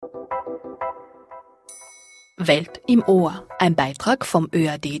Welt im Ohr, ein Beitrag vom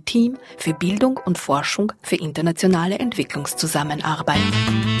ÖAD-Team für Bildung und Forschung für internationale Entwicklungszusammenarbeit.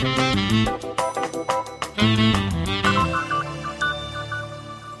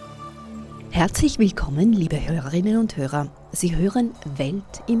 Herzlich willkommen, liebe Hörerinnen und Hörer. Sie hören Welt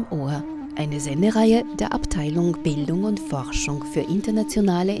im Ohr, eine Sendereihe der Abteilung Bildung und Forschung für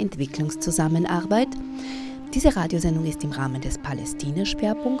internationale Entwicklungszusammenarbeit. Diese Radiosendung ist im Rahmen des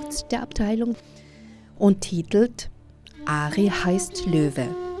Palästina-Schwerpunkts der Abteilung und titelt Ari heißt Löwe,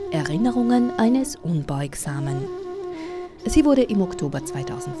 Erinnerungen eines Unbeugsamen. Sie wurde im Oktober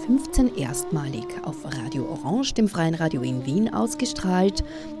 2015 erstmalig auf Radio Orange, dem freien Radio in Wien, ausgestrahlt.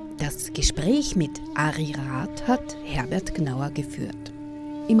 Das Gespräch mit Ari Rath hat Herbert Gnauer geführt.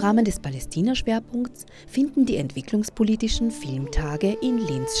 Im Rahmen des Palästina-Schwerpunkts finden die entwicklungspolitischen Filmtage in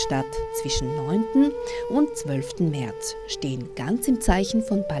Linz statt. Zwischen 9. und 12. März stehen ganz im Zeichen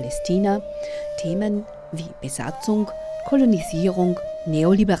von Palästina Themen wie Besatzung, Kolonisierung,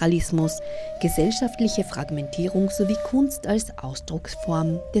 Neoliberalismus, gesellschaftliche Fragmentierung sowie Kunst als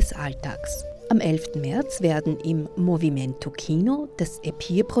Ausdrucksform des Alltags. Am 11. März werden im Movimento Kino das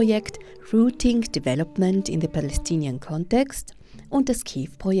EPIR-Projekt Rooting Development in the Palestinian Context und das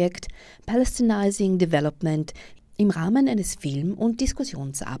KIEF-Projekt Palestinizing Development im Rahmen eines Film- und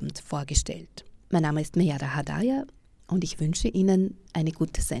Diskussionsabends vorgestellt. Mein Name ist Mejada Hadaya und ich wünsche Ihnen eine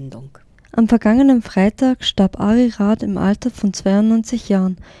gute Sendung. Am vergangenen Freitag starb Ari Rath im Alter von 92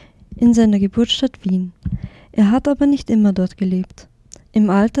 Jahren in seiner Geburtsstadt Wien. Er hat aber nicht immer dort gelebt. Im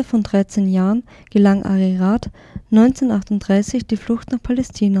Alter von 13 Jahren gelang Ari Rath 1938 die Flucht nach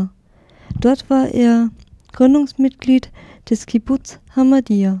Palästina. Dort war er Gründungsmitglied des Kibbuz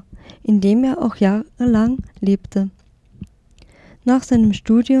Hamadia, in dem er auch jahrelang lebte. Nach seinem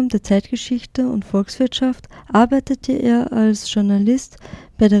Studium der Zeitgeschichte und Volkswirtschaft arbeitete er als Journalist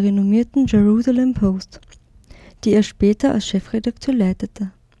bei der renommierten Jerusalem Post, die er später als Chefredakteur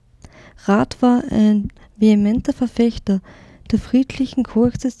leitete. Rath war ein vehementer Verfechter der friedlichen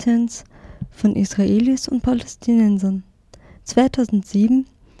Koexistenz von Israelis und Palästinensern. 2007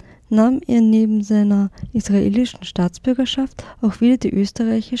 nahm er neben seiner israelischen Staatsbürgerschaft auch wieder die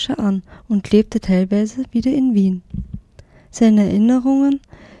österreichische an und lebte teilweise wieder in Wien. Seine Erinnerungen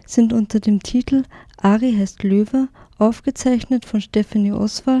sind unter dem Titel Ari heißt Löwe, aufgezeichnet von Stephanie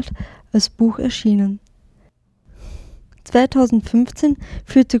Oswald, als Buch erschienen. 2015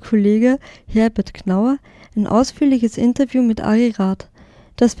 führte Kollege Herbert Gnauer ein ausführliches Interview mit Ari Rath,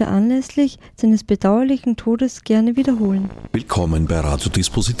 das wir anlässlich seines bedauerlichen Todes gerne wiederholen. Willkommen bei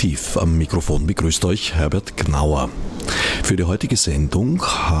Radiodispositiv. Am Mikrofon begrüßt euch Herbert Gnauer. Für die heutige Sendung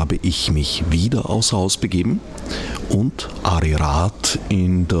habe ich mich wieder außer Haus begeben und Ari Rath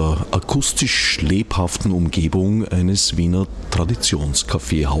in der akustisch lebhaften Umgebung eines Wiener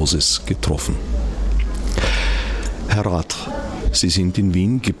Traditionskaffeehauses getroffen. Herr Rath, Sie sind in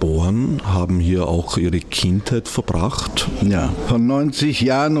Wien geboren, haben hier auch Ihre Kindheit verbracht. Ja, von 90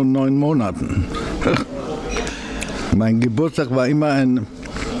 Jahren und 9 Monaten. Mein Geburtstag war immer ein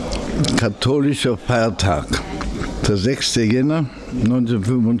katholischer Feiertag. Der 6. Jänner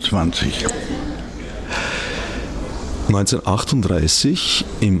 1925. 1938,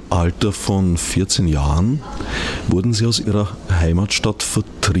 im Alter von 14 Jahren, wurden Sie aus Ihrer Heimatstadt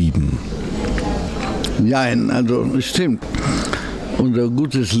vertrieben. Ja, also es stimmt. Unser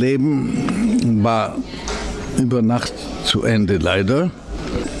gutes Leben war über Nacht zu Ende, leider.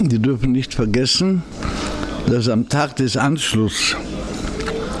 Wir dürfen nicht vergessen, dass am Tag des Anschlusses,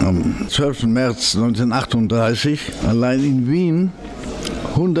 am 12. März 1938, allein in Wien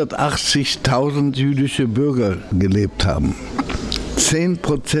 180.000 jüdische Bürger gelebt haben.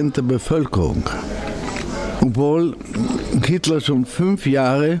 10% der Bevölkerung. Obwohl Hitler schon 5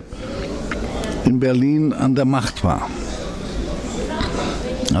 Jahre in Berlin an der Macht war.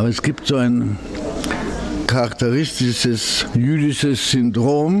 Aber es gibt so ein charakteristisches jüdisches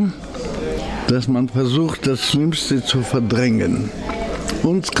Syndrom, dass man versucht, das Schlimmste zu verdrängen.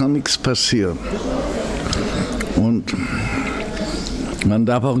 Uns kann nichts passieren. Und man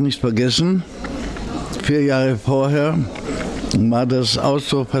darf auch nicht vergessen, 4 Jahre vorher war das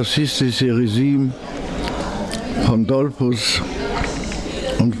austrofaschistische Regime von Dollfuss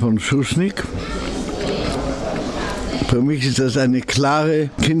und von Schuschnigg. Für mich ist das eine klare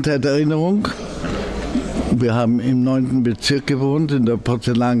Kindheitserinnerung. Wir haben im 9. Bezirk gewohnt, in der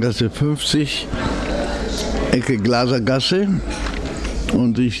Porzellangasse 50, Ecke Glasergasse.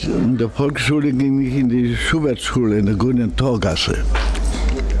 Und in der Volksschule ging ich in die Schubertschule in der Grünen Torgasse.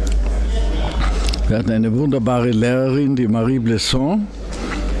 Wir hatten eine wunderbare Lehrerin, die Marie Blesson.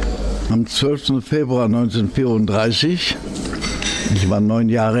 Am 12. Februar 1934 Ich war 9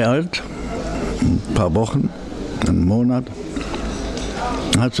 Jahre alt, ein paar Wochen, einen Monat.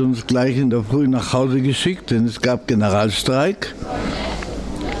 Hat sie uns gleich in der Früh nach Hause geschickt, denn es gab Generalstreik.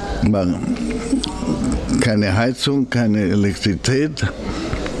 War keine Heizung, keine Elektrizität.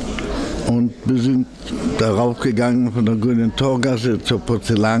 Und wir sind darauf gegangen von der Grünen Torgasse zur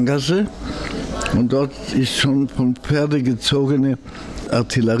Porzellangasse. Und dort ist schon von Pferde gezogene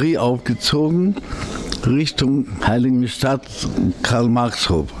Artillerie aufgezogen Richtung Heiligenstadt,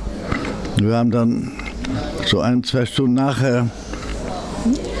 Karl-Marx-Hof. Wir haben dann so 1-2 Stunden nachher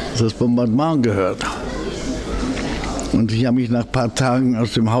das Bombardement gehört. Und ich habe mich nach ein paar Tagen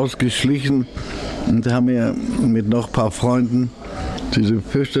aus dem Haus geschlichen und habe mir mit noch ein paar Freunden diese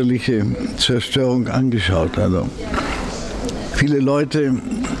fürchterliche Zerstörung angeschaut. Also viele Leute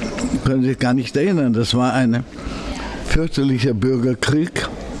können sich gar nicht erinnern, das war ein fürchterlicher Bürgerkrieg.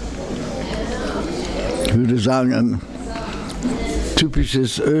 Ich würde sagen, ein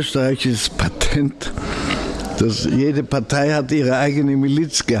typisches österreichisches Patent. Jede Partei hat ihre eigene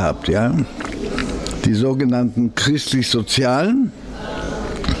Miliz gehabt. Ja? Die sogenannten Christlich-Sozialen,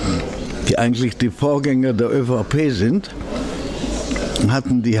 die eigentlich die Vorgänger der ÖVP sind,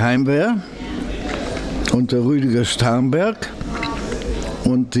 hatten die Heimwehr unter Rüdiger Starnberg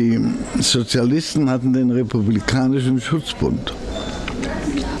und die Sozialisten hatten den Republikanischen Schutzbund.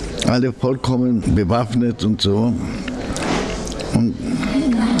 Alle vollkommen bewaffnet und so. Und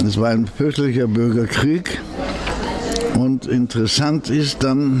es war ein fürchterlicher Bürgerkrieg. Und interessant ist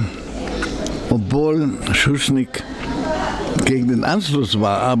dann, obwohl Schuschnigg gegen den Anschluss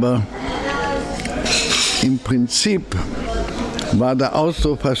war, aber im Prinzip war der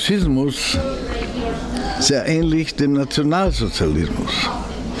Austrofaschismus sehr ähnlich dem Nationalsozialismus.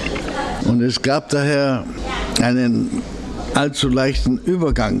 Und es gab daher einen allzu leichten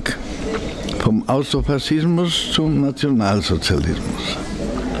Übergang vom Austrofaschismus zum Nationalsozialismus.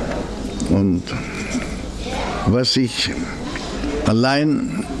 Und was sich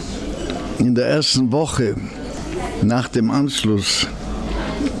allein in der ersten Woche nach dem Anschluss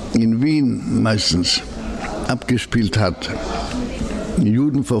in Wien meistens abgespielt hat,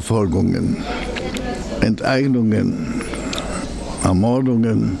 Judenverfolgungen, Enteignungen,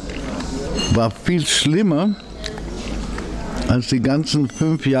 Ermordungen, war viel schlimmer als die ganzen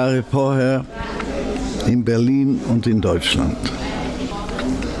 5 Jahre vorher in Berlin und in Deutschland.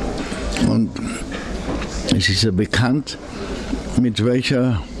 Und es ist ja bekannt, mit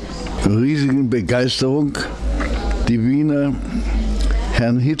welcher riesigen Begeisterung die Wiener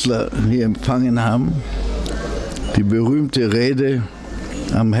Herrn Hitler hier empfangen haben. Die berühmte Rede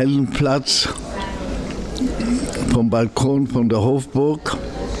am Heldenplatz vom Balkon von der Hofburg,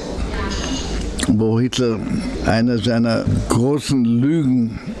 wo Hitler eine seiner großen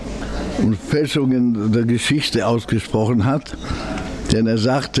Lügen und Fälschungen der Geschichte ausgesprochen hat, denn er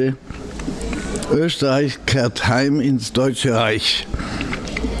sagte, Österreich kehrt heim ins Deutsche Reich.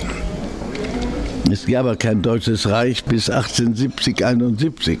 Es gab aber kein Deutsches Reich bis 1870,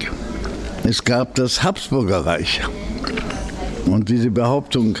 71. Es gab das Habsburger Reich. Und diese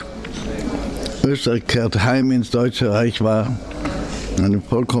Behauptung, Österreich kehrt heim ins Deutsche Reich, war eine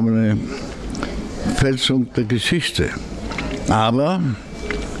vollkommene Fälschung der Geschichte. Aber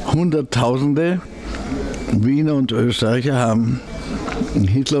Hunderttausende Wiener und Österreicher haben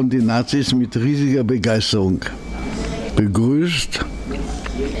Hitler und die Nazis mit riesiger Begeisterung begrüßt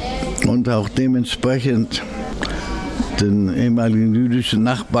und auch dementsprechend den ehemaligen jüdischen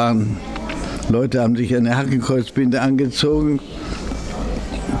Nachbarn. Leute haben sich eine Hakenkreuzbinde angezogen,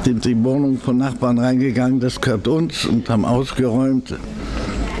 sind in die Wohnung von Nachbarn reingegangen, das gehört uns, und haben ausgeräumt.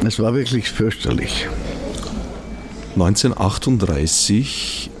 Es war wirklich fürchterlich.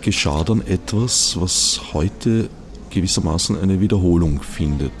 1938 geschah dann etwas, was heute gewissermaßen eine Wiederholung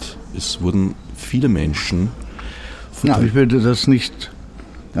findet. Es wurden viele Menschen... Ich würde das nicht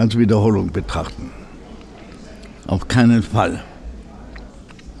als Wiederholung betrachten. Auf keinen Fall.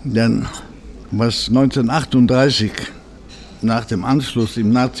 Denn was 1938 nach dem Anschluss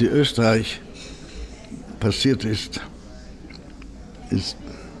im Nazi-Österreich passiert ist, ist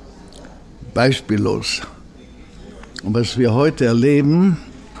beispiellos. Und was wir heute erleben,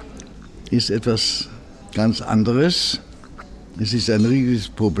 ist etwas ganz anderes. Es ist ein riesiges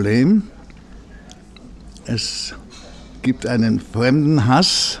Problem. Es gibt einen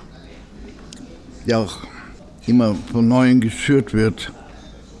Fremdenhass, der auch immer von Neuem geschürt wird,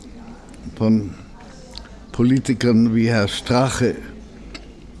 von Politikern wie Herr Strache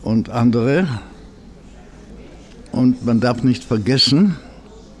und andere. Und man darf nicht vergessen,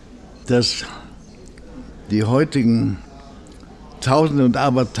 dass die heutigen Tausende und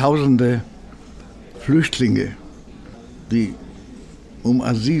Abertausende Flüchtlinge, die um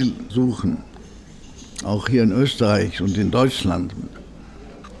Asyl suchen, auch hier in Österreich und in Deutschland,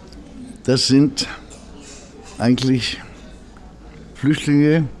 das sind eigentlich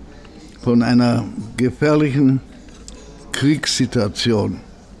Flüchtlinge von einer gefährlichen Kriegssituation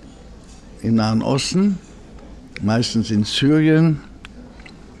im Nahen Osten, meistens in Syrien.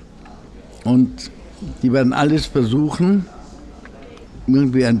 Und die werden alles versuchen,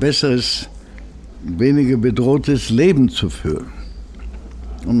 irgendwie ein besseres, weniger bedrohtes Leben zu führen.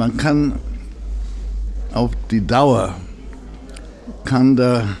 Und man kann auf die Dauer, kann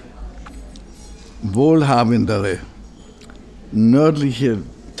der wohlhabendere, nördliche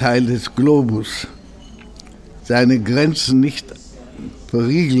Teil des Globus seine Grenzen nicht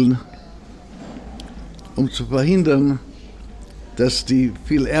verriegeln, um zu verhindern, dass die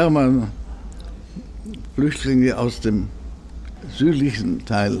viel ärmeren Flüchtlinge aus dem südlichen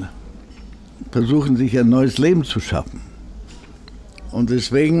Teil versuchen, sich ein neues Leben zu schaffen. Und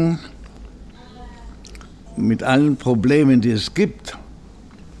deswegen, mit allen Problemen, die es gibt,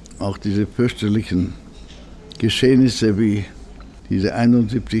 auch diese fürchterlichen Geschehnisse wie diese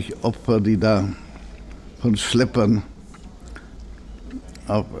 71 Opfer, die da von Schleppern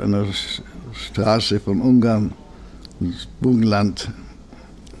auf einer Straße von Ungarn ins Burgenland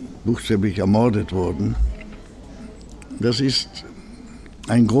buchstäblich ermordet wurden. Das ist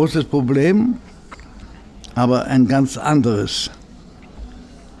ein großes Problem, aber ein ganz anderes.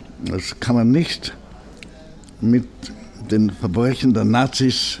 Das kann man nicht mit den Verbrechen der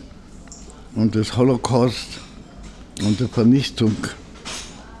Nazis und des Holocaust und der Vernichtung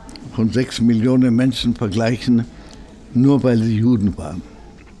von 6 Millionen Menschen vergleichen, nur weil sie Juden waren.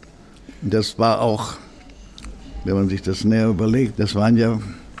 Das war auch, wenn man sich das näher überlegt, das waren ja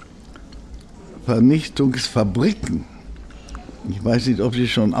Vernichtungsfabriken. Ich weiß nicht, ob Sie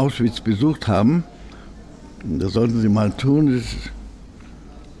schon Auschwitz besucht haben. Das sollten Sie mal tun.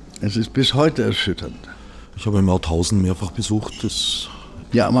 Es ist bis heute erschütternd. Ich habe Mauthausen mehrfach besucht.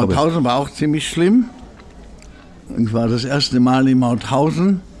 Ja, Mauthausen war auch ziemlich schlimm. Ich war das erste Mal in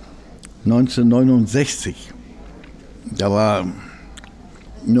Mauthausen 1969. Da war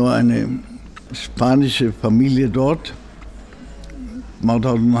nur eine spanische Familie dort.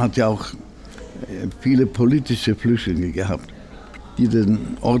 Mauthausen hat ja auch viele politische Flüchtlinge gehabt, die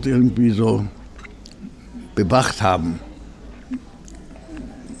den Ort irgendwie so bewacht haben.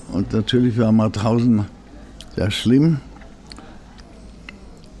 Und natürlich war Mauthausen sehr schlimm.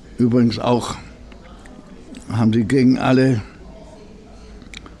 Übrigens auch haben sie gegen alle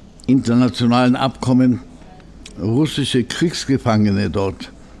internationalen Abkommen russische Kriegsgefangene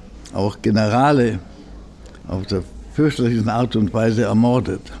dort, auch Generale, auf der fürchterlichen Art und Weise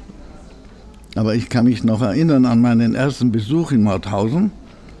ermordet. Aber ich kann mich noch erinnern an meinen ersten Besuch in Mauthausen,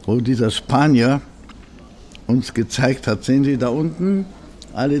 wo dieser Spanier uns gezeigt hat, sehen Sie da unten,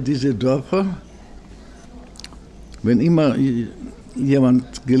 alle diese Dörfer, wenn immer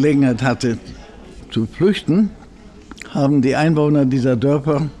jemand Gelegenheit hatte zu flüchten, haben die Einwohner dieser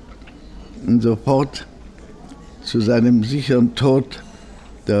Dörfer ihn sofort zu seinem sicheren Tod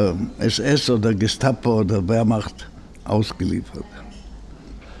der SS oder Gestapo oder Wehrmacht ausgeliefert.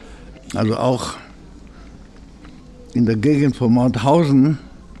 Also auch in der Gegend von Mauthausen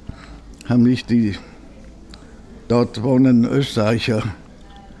haben sich die dort wohnenden Österreicher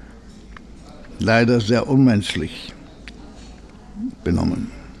leider sehr unmenschlich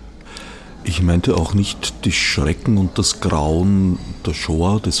benommen. Ich meinte auch nicht die Schrecken und das Grauen der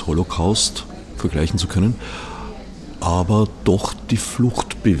Shoah, des Holocaust vergleichen zu können, aber doch die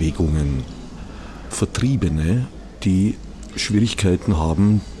Fluchtbewegungen. Vertriebene, die Schwierigkeiten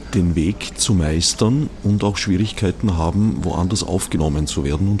haben, den Weg zu meistern und auch Schwierigkeiten haben, woanders aufgenommen zu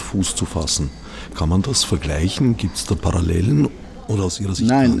werden und Fuß zu fassen. Kann man das vergleichen? Gibt es da Parallelen oder aus Ihrer Sicht?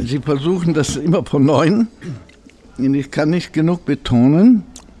 Nein, Sie versuchen das immer von Neuem. Und ich kann nicht genug betonen,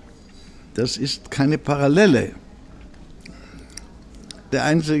 das ist keine Parallele. Der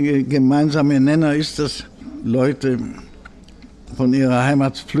einzige gemeinsame Nenner ist, dass Leute von ihrer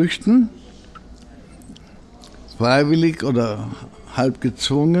Heimat flüchten, freiwillig oder halb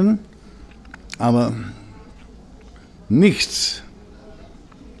gezwungen, aber nichts,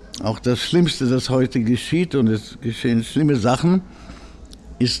 auch das Schlimmste, das heute geschieht, und es geschehen schlimme Sachen,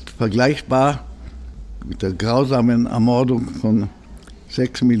 ist vergleichbar mit der grausamen Ermordung von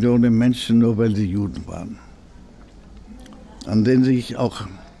 6 Millionen Menschen, nur weil sie Juden waren, an denen sich auch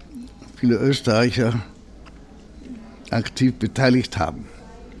viele Österreicher aktiv beteiligt haben.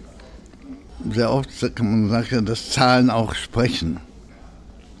 Sehr oft kann man sagen, dass Zahlen auch sprechen.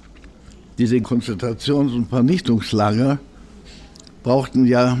 Diese Konzentrations- und Vernichtungslager brauchten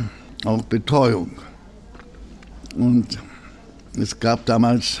ja auch Betreuung. Und Es gab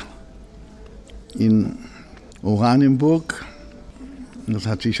damals in Oranienburg, das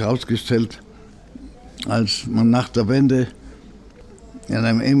hat sich herausgestellt, als man nach der Wende in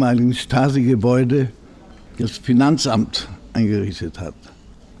einem ehemaligen Stasi-Gebäude das Finanzamt eingerichtet hat.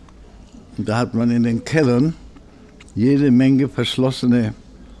 Und da hat man in den Kellern jede Menge verschlossene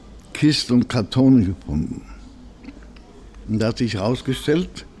Kisten und Kartone gefunden. Und da hat sich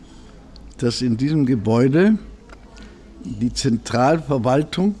herausgestellt, dass in diesem Gebäude die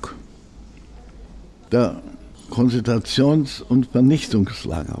Zentralverwaltung der Konzentrations- und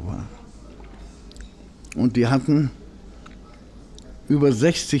Vernichtungslager war. Und die hatten über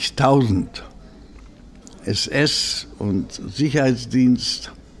 60.000 SS- und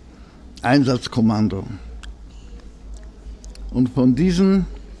Sicherheitsdienst, Einsatzkommando. Und von diesen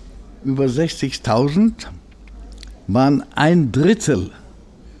über 60.000 waren 1/3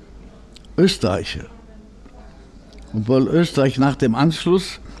 Österreicher. Obwohl Österreich nach dem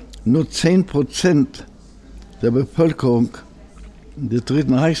Anschluss nur 10% der Bevölkerung des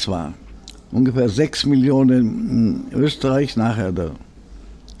Dritten Reichs war. Ungefähr 6 Millionen in Österreich, nachher der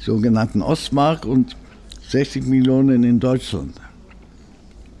sogenannten Ostmark, und 60 Millionen in Deutschland.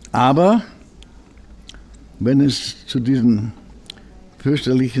 Aber wenn es zu diesen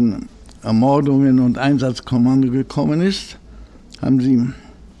fürchterlichen Ermordungen und Einsatzkommando gekommen ist, haben sie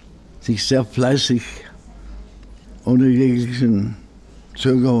sich sehr fleißig, ohne jegliche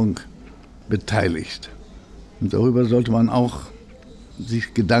Zögerung beteiligt. Und darüber sollte man auch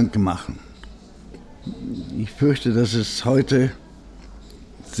sich Gedanken machen. Ich fürchte, dass es heute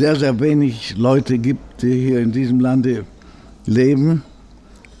sehr, sehr wenig Leute gibt, die hier in diesem Lande leben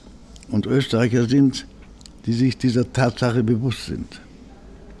und Österreicher sind, die sich dieser Tatsache bewusst sind.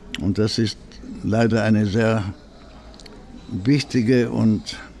 Und das ist leider eine sehr wichtige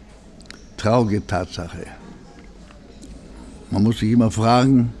und traurige Tatsache. Man muss sich immer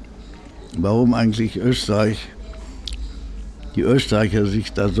fragen, warum eigentlich die Österreicher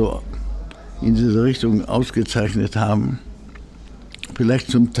sich da so in diese Richtung ausgezeichnet haben. Vielleicht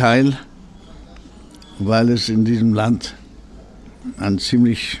zum Teil, weil es in diesem Land einen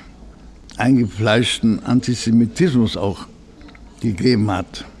ziemlich eingefleischten Antisemitismus auch gegeben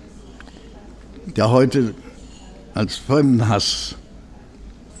hat, der heute als Fremdenhass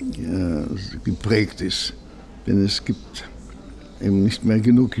geprägt ist. Denn es gibt eben nicht mehr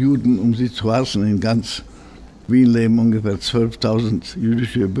genug Juden, um sie zu hassen. In ganz Wien leben ungefähr 12.000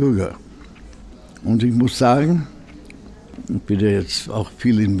 jüdische Bürger. Und ich muss sagen, ich bin ja jetzt auch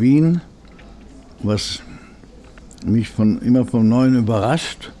viel in Wien, was mich immer von Neuem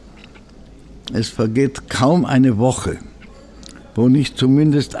überrascht. Es vergeht kaum eine Woche, wo nicht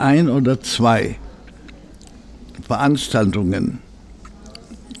zumindest 1 oder 2 Veranstaltungen,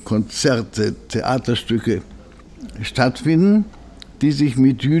 Konzerte, Theaterstücke stattfinden, die sich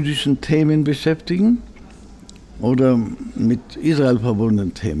mit jüdischen Themen beschäftigen oder mit Israel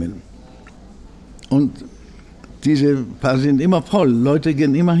verbundenen Themen. Und diese Paar sind immer voll, Leute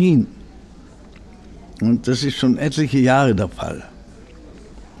gehen immer hin. Und das ist schon etliche Jahre der Fall.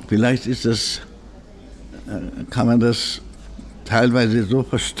 Vielleicht kann man das teilweise so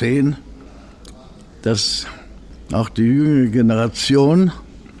verstehen, dass auch die jüngere Generation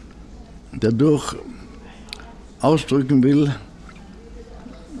dadurch ausdrücken will,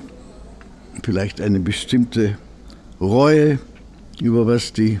 vielleicht eine bestimmte Reue über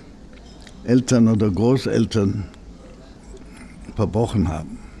was die Eltern oder Großeltern verbrochen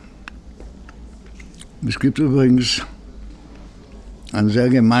haben. Es gibt übrigens ein sehr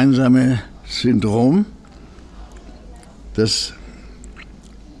gemeinsames Syndrom, dass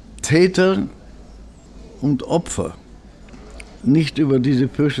Täter und Opfer nicht über diese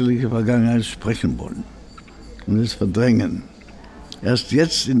fürchterliche Vergangenheit sprechen wollen und es verdrängen. Erst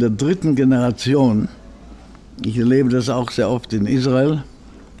jetzt in der 3. Generation, ich erlebe das auch sehr oft in Israel,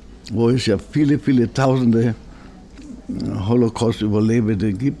 wo es ja viele, viele Tausende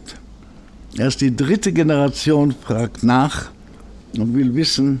Holocaust-Überlebende gibt, erst die 3. Generation fragt nach und will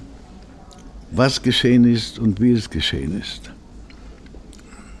wissen, was geschehen ist und wie es geschehen ist.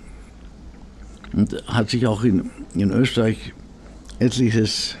 Und hat sich auch in Österreich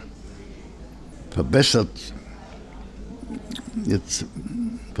etliches verbessert. Jetzt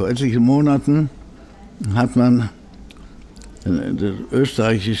vor etlichen Monaten hat man das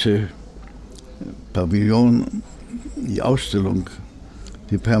österreichische Pavillon,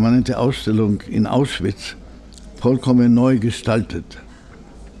 die permanente Ausstellung in Auschwitz vollkommen neu gestaltet.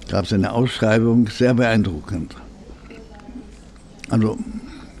 Da gab es eine Ausschreibung, sehr beeindruckend. Also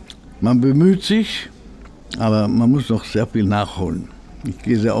man bemüht sich, aber man muss noch sehr viel nachholen. Ich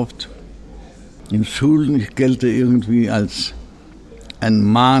gehe sehr oft in Schulen, ich gelte irgendwie als ein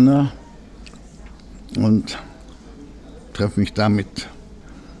Mahner und treffe mich da mit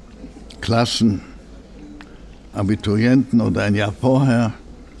Klassen, Abiturienten oder ein Jahr vorher.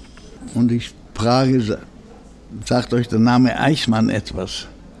 Und ich frage, sagt euch der Name Eichmann etwas?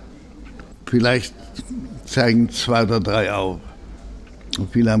 Vielleicht zeigen 2 oder 3 auf.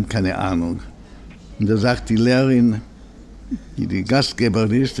 Und viele haben keine Ahnung. Und da sagt die Lehrerin, die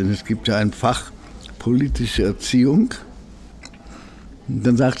Gastgeberin ist, denn es gibt ja ein Fach politische Erziehung. Und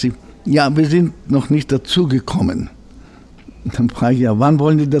dann sagt sie, ja, wir sind noch nicht dazugekommen. Dann frage ich, ja, wann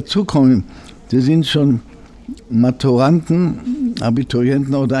wollen die dazukommen? Sie sind schon Maturanten,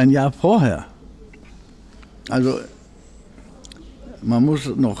 Abiturienten oder ein Jahr vorher. Also man muss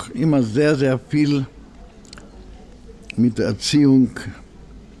noch immer sehr, sehr viel mit der Erziehung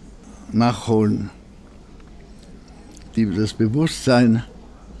nachholen. Das Bewusstsein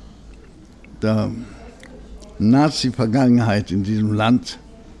der Nazi-Vergangenheit in diesem Land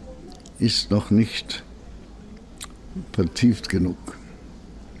ist noch nicht vertieft genug.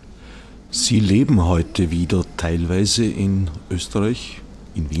 Sie leben heute wieder teilweise in Österreich,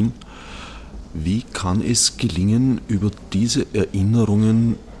 in Wien. Wie kann es gelingen, über diese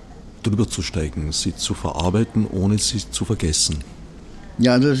Erinnerungen drüber zu steigen, sie zu verarbeiten, ohne sie zu vergessen?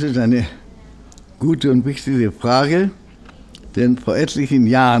 Ja, das ist eine gute und wichtige Frage, denn vor etlichen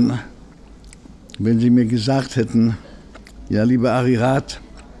Jahren, wenn Sie mir gesagt hätten, ja, lieber Ari Rath,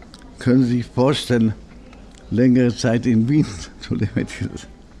 können Sie sich vorstellen, längere Zeit in Wien zu leben,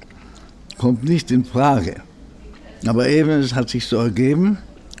 kommt nicht in Frage. Aber eben, es hat sich so ergeben,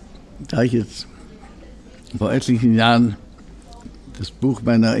 da ich jetzt vor etlichen Jahren das Buch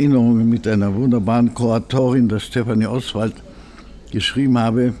meiner Erinnerungen mit einer wunderbaren Kuratorin, der Stefanie Oswald, geschrieben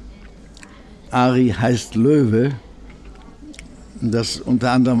habe, Ari heißt Löwe, das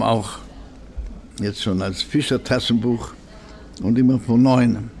unter anderem auch jetzt schon als Fischer-Taschenbuch und immer von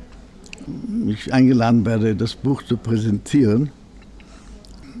Neuem ich eingeladen werde, das Buch zu präsentieren.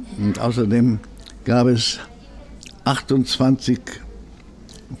 Und außerdem gab es 28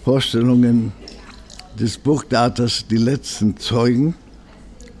 Vorstellungen des Burgtheaters Die letzten Zeugen,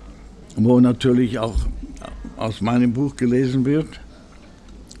 wo natürlich auch aus meinem Buch gelesen wird.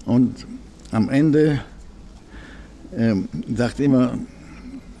 Und am Ende sagt immer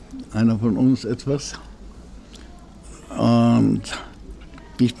einer von uns etwas. Und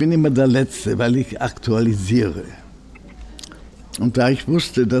ich bin immer der Letzte, weil ich aktualisiere. Und da ich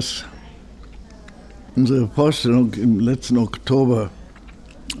wusste, dass unsere Vorstellung im letzten Oktober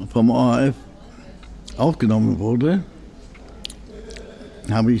vom ORF aufgenommen wurde,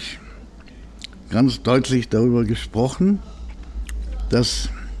 habe ich ganz deutlich darüber gesprochen, dass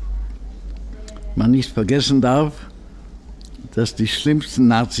man nicht vergessen darf, dass die schlimmsten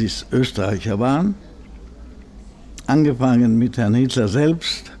Nazis Österreicher waren, angefangen mit Herrn Hitler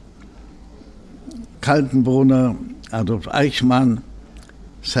selbst, Kaltenbrunner, Adolf Eichmann,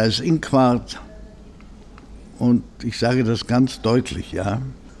 Seyß-Inquart, und ich sage das ganz deutlich, ja.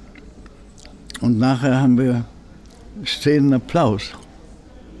 Und nachher haben wir stehenden Applaus,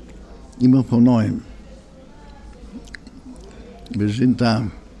 immer von Neuem. Wir sind da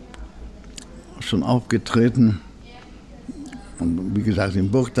schon aufgetreten, und wie gesagt im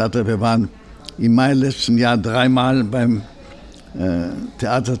Burgtheater. Wir waren im Mai letzten Jahr 3-mal beim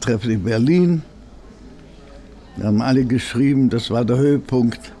Theatertreffen in Berlin. Wir haben alle geschrieben, das war der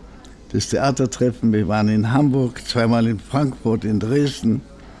Höhepunkt des Theatertreffens. Wir waren in Hamburg, 2-mal in Frankfurt, in Dresden.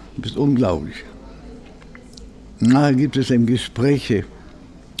 Das ist unglaublich. Nachher gibt es eben Gespräche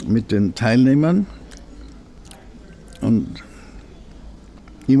mit den Teilnehmern und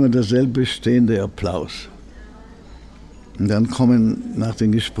immer derselbe stehende Applaus. Und dann kommen nach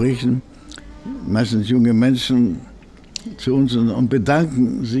den Gesprächen meistens junge Menschen zu uns und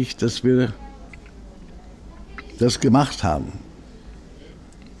bedanken sich, dass wir das gemacht haben.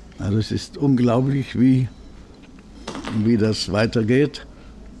 Also es ist unglaublich, wie das weitergeht.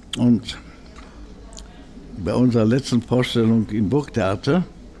 Und bei unserer letzten Vorstellung im Burgtheater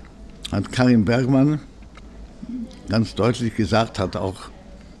hat Karin Bergmann ganz deutlich gesagt, hat auch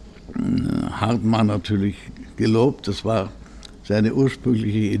Hartmann natürlich gelobt, das war seine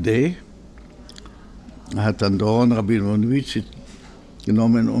ursprüngliche Idee. Er hat dann Doron Rabinowitsch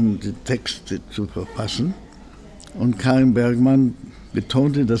genommen, um die Texte zu verfassen. Und Karin Bergmann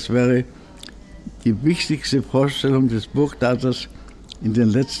betonte, das wäre die wichtigste Vorstellung des Burgtheaters in den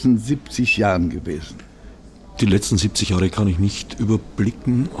letzten 70 Jahren gewesen. Die letzten 70 Jahre kann ich nicht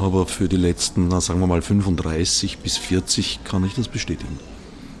überblicken, aber für die letzten, sagen wir mal 35 bis 40 kann ich das bestätigen.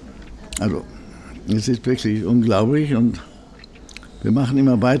 Also, es ist wirklich unglaublich und wir machen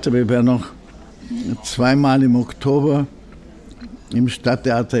immer weiter. Wir werden noch 2-mal im Oktober im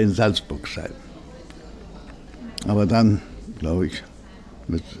Stadttheater in Salzburg sein. Aber dann, glaube ich,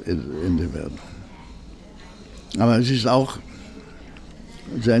 wird es Ende werden. Aber es ist auch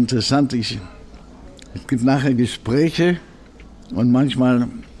sehr interessant. Es gibt nachher Gespräche und manchmal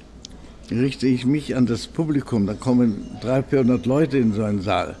richte ich mich an das Publikum. Da kommen 300-400 Leute in so einen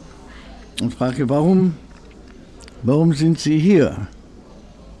Saal und frage, warum sind Sie hier?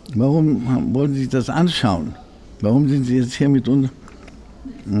 Warum wollen Sie das anschauen? Warum sind Sie jetzt hier mit uns?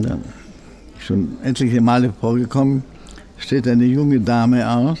 Und dann, schon etliche Male vorgekommen, steht eine junge Dame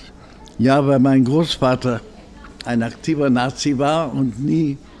aus. Ja, weil mein Großvater ein aktiver Nazi war und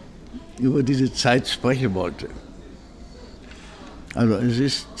nie über diese Zeit sprechen wollte. Also es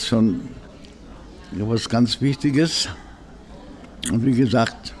ist schon etwas ganz Wichtiges. Und wie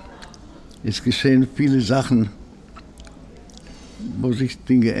gesagt, es geschehen viele Sachen, wo sich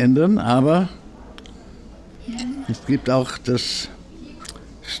Dinge ändern, aber es gibt auch das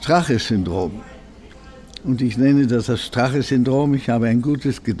Strache-Syndrom. Und ich nenne das Strache-Syndrom. Ich habe ein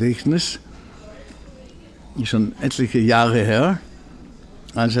gutes Gedächtnis, schon etliche Jahre her,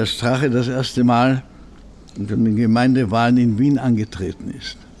 als Herr Strache das erste Mal in den Gemeindewahlen in Wien angetreten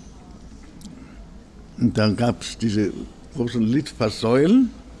ist. Und dann gab es diese großen Litfaßsäulen.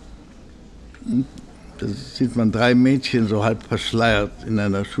 Da sieht man 3 Mädchen so halb verschleiert in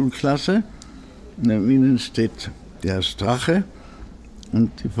einer Schulklasse. Neben ihnen steht der Herr Strache.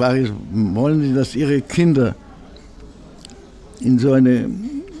 Und die Frage ist, wollen Sie, dass Ihre Kinder in so eine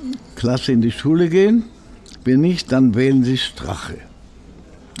Klasse in die Schule gehen? Wenn nicht, dann wählen Sie Strache.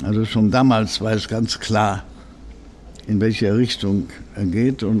 Also schon damals war es ganz klar, in welche Richtung er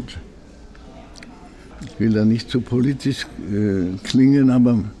geht. Und ich will da nicht zu politisch klingen,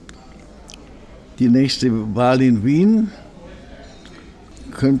 aber die nächste Wahl in Wien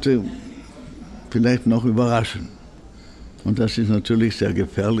könnte vielleicht noch überraschen. Und das ist natürlich sehr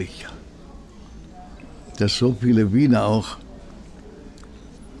gefährlich, dass so viele Wiener auch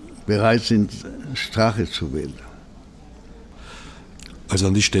bereit sind, Strache zu wählen. Also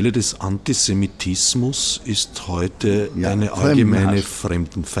an die Stelle des Antisemitismus ist heute eine allgemeine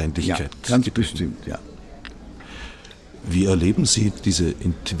Fremdenfeindlichkeit. Ja, ganz bestimmt, ja. Wie erleben Sie diese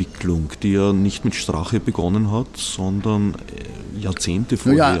Entwicklung, die ja nicht mit Strache begonnen hat, sondern Jahrzehnte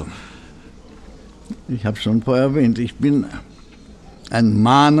vorher? Ja, ich habe schon vorher erwähnt, ich bin ein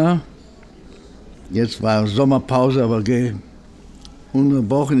Mahner. Jetzt war Sommerpause, aber gehe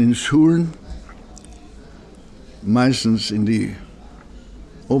unterbrochen in Schulen, meistens in die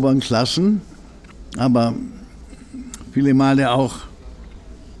oberen Klassen, aber viele Male auch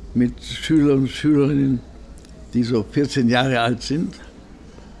mit Schülern und Schülerinnen, die so 14 Jahre alt sind.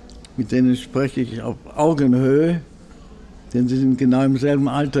 Mit denen spreche ich auf Augenhöhe, denn sie sind genau im selben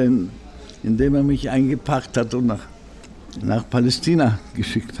Alter, in dem er mich eingepackt hat und nach Palästina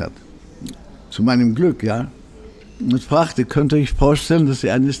geschickt hat. Zu meinem Glück, ja. Und ich fragte, könnt ihr euch vorstellen, dass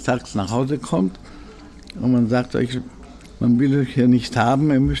ihr eines Tages nach Hause kommt und man sagt euch, man will euch hier nicht haben,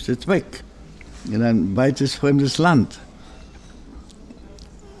 ihr müsst jetzt weg, in ein weites, fremdes Land.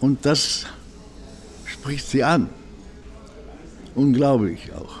 Und das spricht sie an.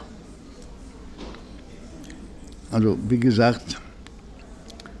 Unglaublich auch. Also, wie gesagt,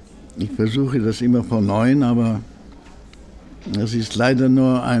 ich versuche das immer von Neuem, aber das ist leider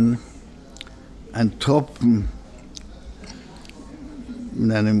nur ein Tropfen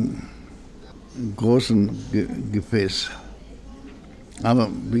in einem großen Gefäß. Aber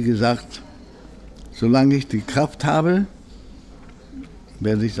wie gesagt, solange ich die Kraft habe,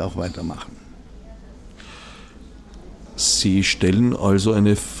 werde ich es auch weitermachen. Sie stellen also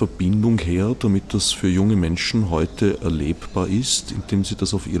eine Verbindung her, damit das für junge Menschen heute erlebbar ist, indem Sie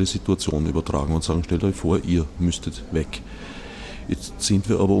das auf Ihre Situation übertragen und sagen, stellt euch vor, ihr müsstet weg. Jetzt sind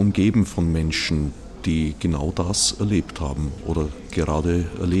wir aber umgeben von Menschen, die genau das erlebt haben oder gerade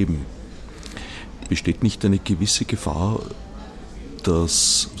erleben. Besteht nicht eine gewisse Gefahr,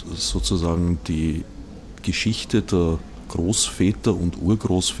 dass sozusagen die Geschichte der Großväter und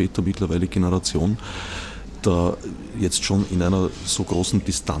Urgroßväter mittlerweile Generation da jetzt schon in einer so großen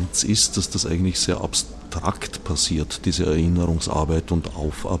Distanz ist, dass das eigentlich sehr abstrakt passiert, diese Erinnerungsarbeit und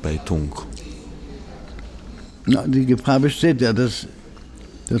Aufarbeitung? Na, die Gefahr besteht ja. Das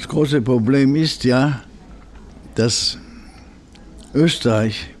große Problem ist ja, dass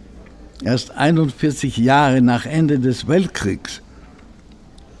Österreich erst 41 Jahre nach Ende des Weltkriegs,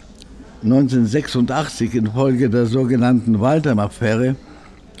 1986 infolge der sogenannten Waldheim-Affäre,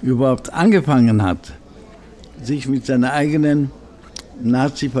 überhaupt angefangen hat, sich mit seiner eigenen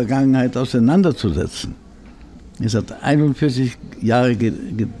Nazi-Vergangenheit auseinanderzusetzen. Es hat 41 Jahre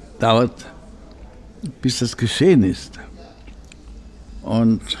gedauert, bis das geschehen ist.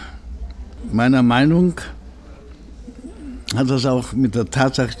 Und meiner Meinung hat das auch mit der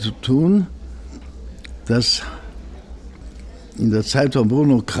Tatsache zu tun, dass in der Zeit von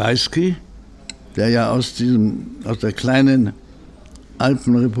Bruno Kreisky, der ja aus der kleinen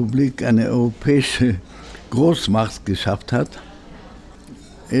Alpenrepublik eine europäische Großmacht geschafft hat,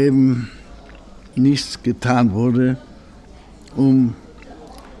 eben nichts getan wurde, um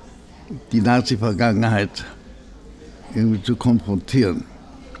die Nazi-Vergangenheit irgendwie zu konfrontieren.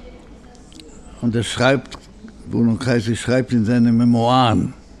 Und Bruno Kreisky schreibt in seinen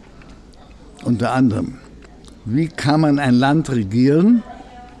Memoiren unter anderem, wie kann man ein Land regieren,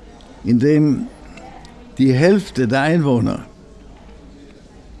 in dem die Hälfte der Einwohner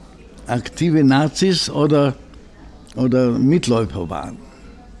aktive Nazis oder Mitläufer waren.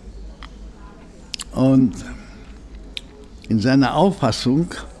 Und in seiner Auffassung,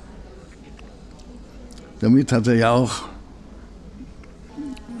 damit hat er ja auch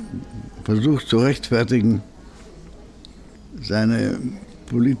versucht zu rechtfertigen, seine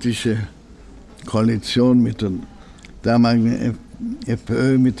politische Koalition mit dem damaligen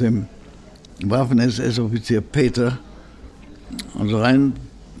FPÖ, mit dem Waffen-SS-Offizier Peter, also rein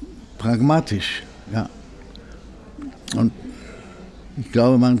pragmatisch. Ja. Und ich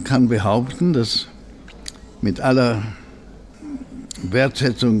glaube, man kann behaupten, dass mit aller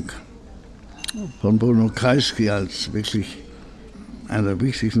Wertschätzung von Bruno Kreisky als wirklich einer der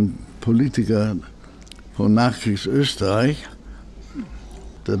wichtigsten Politiker von Nachkriegsösterreich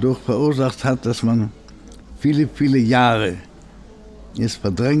dadurch verursacht hat, dass man viele, viele Jahre es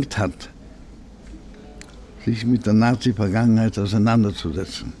verdrängt hat, sich mit der Nazi-Vergangenheit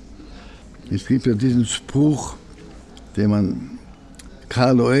auseinanderzusetzen. Es gibt ja diesen Spruch, den man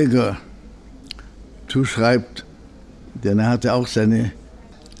Karl Loeger zuschreibt, denn er hatte auch seine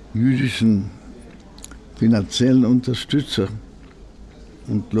jüdischen finanziellen Unterstützer.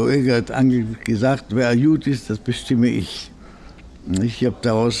 Und Loeger hat angeblich gesagt, wer ein Jud ist, das bestimme ich. Und ich habe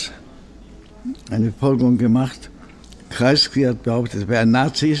daraus eine Folgerung gemacht. Kreisky hat behauptet, wer ein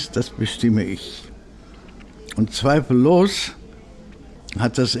Nazi ist, das bestimme ich. Und zweifellos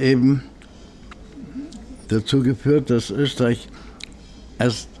hat das eben dazu geführt, dass Österreich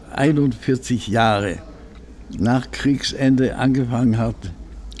erst 41 Jahre nach Kriegsende angefangen hat,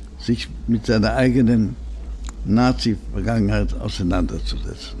 sich mit seiner eigenen Nazi-Vergangenheit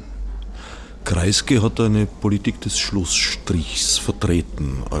auseinanderzusetzen. Kreisky hat eine Politik des Schlussstrichs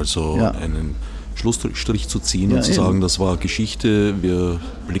vertreten, also einen Schlussstrich zu ziehen und zu sagen, das war Geschichte, wir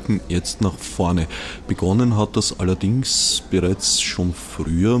blicken jetzt nach vorne. Begonnen hat das allerdings bereits schon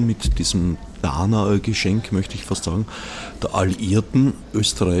früher mit diesem Danaer-Geschenk, möchte ich fast sagen, der Alliierten,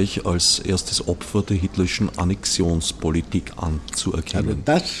 Österreich als erstes Opfer der hitlerischen Annexionspolitik anzuerkennen. Also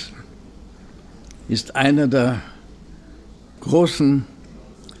das ist eine der großen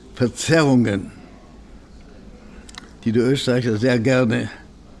Verzerrungen, die Österreicher sehr gerne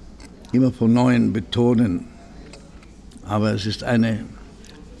immer von Neuem betonen. Aber es ist eine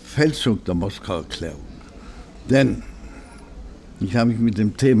Fälschung der Moskauer Erklärung. Denn ich habe mich mit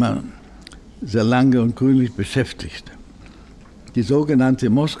dem Thema sehr lange und gründlich beschäftigt. Die sogenannte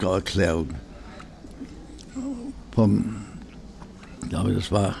Moskauer Erklärung vom, ich glaube,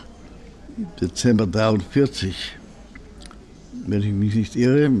 das war Dezember 1943, wenn ich mich nicht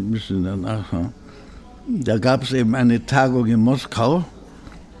irre, müssen wir nachschauen. Da gab es eben eine Tagung in Moskau,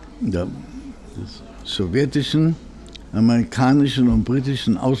 der sowjetischen, amerikanischen und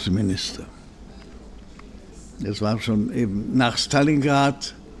britischen Außenminister. Das war schon eben nach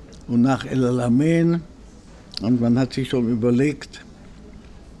Stalingrad und nach El Alamein. Und man hat sich schon überlegt,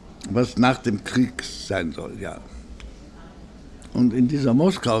 was nach dem Krieg sein soll. Ja. Und in dieser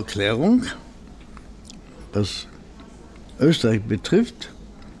Moskau-Erklärung, was Österreich betrifft,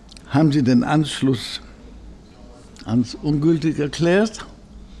 haben sie den Anschluss als ungültig erklärt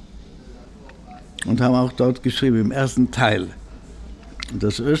und haben auch dort geschrieben, im ersten Teil,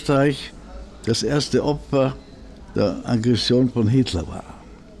 dass Österreich das erste Opfer der Aggression von Hitler war.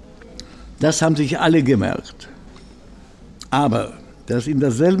 Das haben sich alle gemerkt. Aber dass in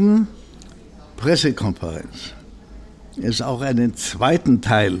derselben Pressekonferenz es auch einen zweiten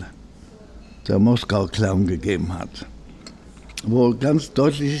Teil der Moskau-Erklärung gegeben hat, wo ganz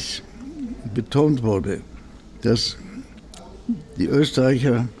deutlich betont wurde, dass die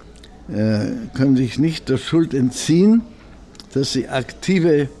Österreicher können sich nicht der Schuld entziehen, dass sie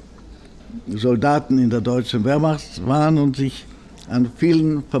aktive Soldaten in der deutschen Wehrmacht waren und sich an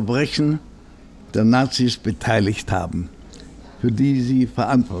vielen Verbrechen der Nazis beteiligt haben, für die sie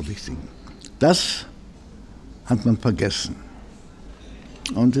verantwortlich sind. Das hat man vergessen.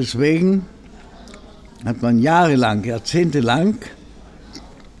 Und deswegen hat man jahrelang, jahrzehntelang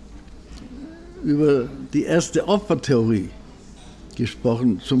über die erste Opfertheorie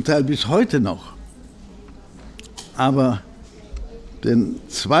gesprochen, zum Teil bis heute noch. Aber den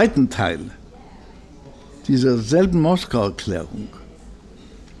zweiten Teil dieser selben Moskau-Erklärung,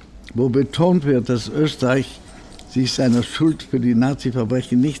 wo betont wird, dass Österreich sich seiner Schuld für die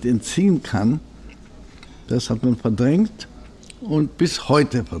Nazi-Verbrechen nicht entziehen kann, das hat man verdrängt und bis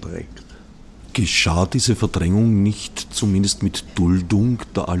heute verdrängt. Geschah diese Verdrängung nicht zumindest mit Duldung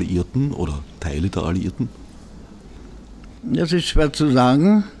der Alliierten oder Teile der Alliierten? Das ist schwer zu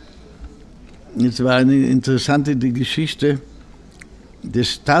sagen. Es war eine interessante die Geschichte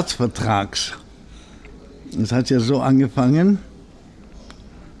des Staatsvertrags. Es hat ja so angefangen,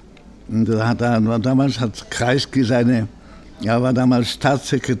 und damals hat Kreisky war damals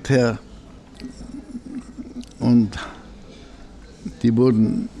Staatssekretär, und die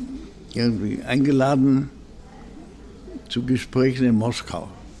wurden irgendwie eingeladen zu Gesprächen in Moskau.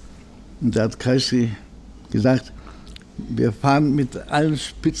 Und da hat Kreisky gesagt, wir fahren mit allen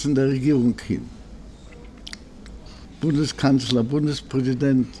Spitzen der Regierung hin. Bundeskanzler,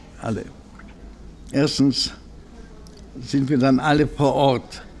 Bundespräsident, alle. Erstens sind wir dann alle vor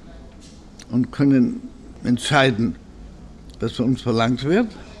Ort und können entscheiden, was von uns verlangt wird.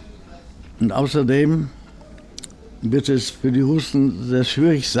 Und außerdem wird es für die Russen sehr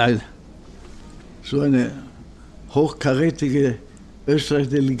schwierig sein, so eine hochkarätige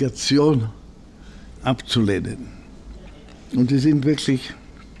Österreich-Delegation abzulehnen. Und die sind wirklich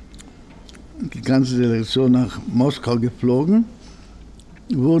die ganze Delegation nach Moskau geflogen,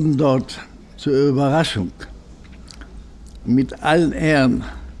 wurden dort zur Überraschung mit allen Ehren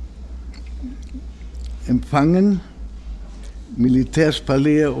empfangen,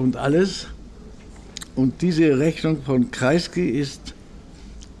 Militärspalier und alles. Und diese Rechnung von Kreisky ist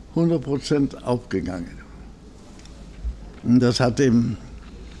 100% aufgegangen. Und das hat eben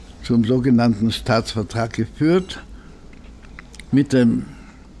zum sogenannten Staatsvertrag geführt, mit dem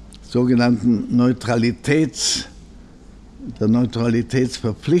sogenannten der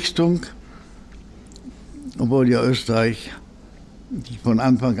Neutralitätsverpflichtung, obwohl ja Österreich sich von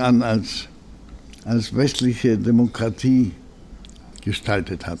Anfang an als westliche Demokratie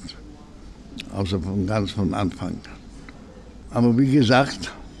gestaltet hat, außer ganz von Anfang. Aber wie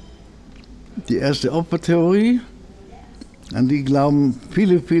gesagt, die erste Opfertheorie, an die glauben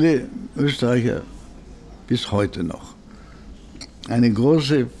viele, viele Österreicher bis heute noch. Eine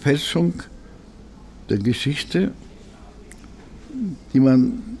große Fälschung der Geschichte, die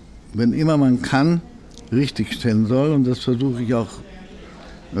man, wenn immer man kann, richtigstellen soll. Und das versuche ich auch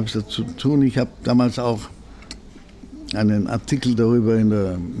zu tun. Ich habe damals auch einen Artikel darüber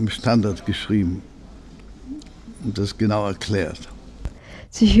im Standard geschrieben und das genau erklärt.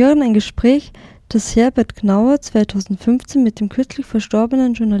 Sie hören ein Gespräch, das Herbert Gnauer 2015 mit dem kürzlich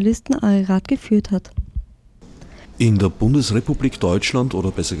verstorbenen Journalisten Ari Rath geführt hat. In der Bundesrepublik Deutschland,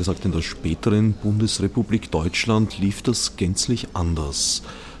 oder besser gesagt in der späteren Bundesrepublik Deutschland, lief das gänzlich anders.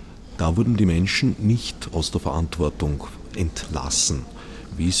 Da wurden die Menschen nicht aus der Verantwortung entlassen,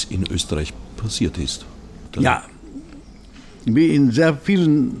 wie es in Österreich passiert ist. Ja, wie in sehr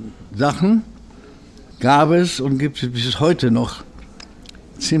vielen Sachen gab es und gibt es bis heute noch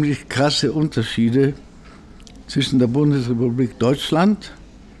ziemlich krasse Unterschiede zwischen der Bundesrepublik Deutschland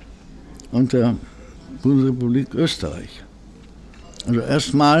und der Bundesrepublik Österreich. Also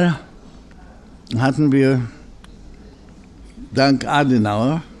erstmal hatten wir dank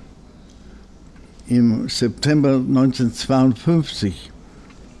Adenauer im September 1952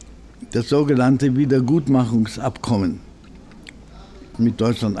 das sogenannte Wiedergutmachungsabkommen mit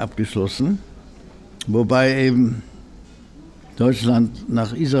Deutschland abgeschlossen, wobei eben Deutschland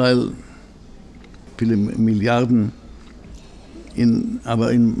nach Israel viele Milliarden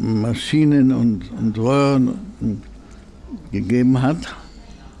aber in Maschinen und Röhren gegeben hat.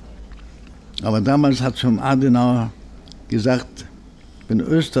 Aber damals hat schon Adenauer gesagt, wenn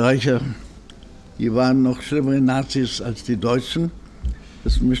Österreicher, die waren noch schlimmere Nazis als die Deutschen,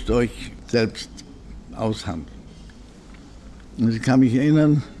 das müsst ihr euch selbst aushandeln. Und ich kann mich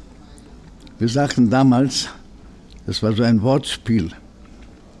erinnern, wir sagten damals, das war so ein Wortspiel,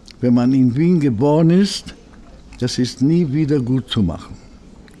 wenn man in Wien geboren ist, das ist nie wieder gut zu machen.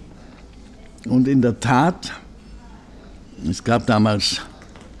 Und in der Tat, es gab damals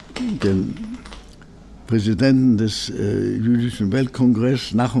den Präsidenten des Jüdischen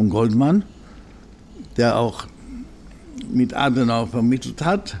Weltkongresses, Nachum Goldmann, der auch mit Adenauer vermittelt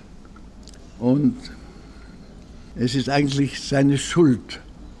hat. Und es ist eigentlich seine Schuld,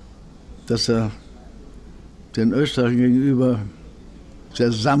 dass er den Österreichern gegenüber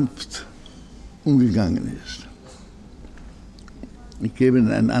sehr sanft umgegangen ist. Ich gebe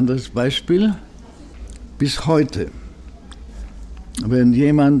Ihnen ein anderes Beispiel. Bis heute, wenn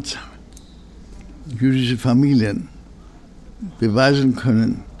jemand, jüdische Familien, beweisen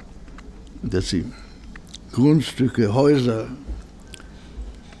können, dass sie Grundstücke, Häuser,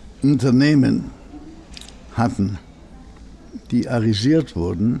 Unternehmen hatten, die arisiert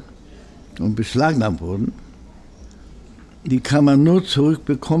wurden und beschlagnahmt wurden, die kann man nur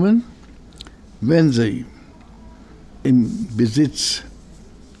zurückbekommen, wenn sie im Besitz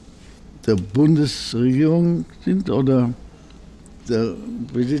der Bundesregierung sind oder der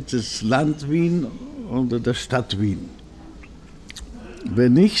Besitz des Land Wien oder der Stadt Wien.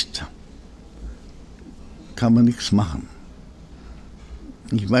 Wenn nicht, kann man nichts machen.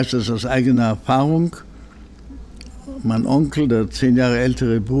 Ich weiß das aus eigener Erfahrung. Mein Onkel, der 10 Jahre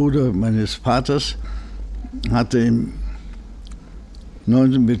ältere Bruder meines Vaters, hatte im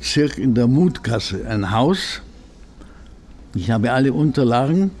 9. Bezirk in der Mutgasse ein Haus. Ich habe alle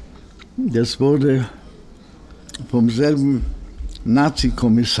Unterlagen. Das wurde vom selben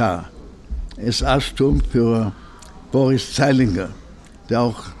Nazi-Kommissar, SA-Sturmführer Boris Zeilinger, der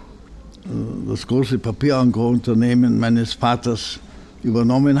auch das große Papierengrossunternehmen meines Vaters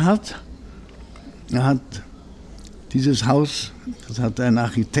übernommen hat. Er hat dieses Haus, das hat ein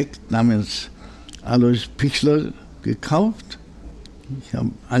Architekt namens Alois Pichler gekauft. Ich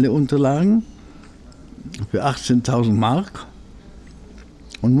habe alle Unterlagen für 18.000 Mark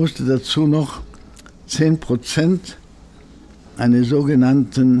und musste dazu noch 10% einen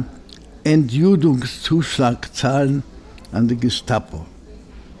sogenannten Entjudungszuschlag zahlen an die Gestapo.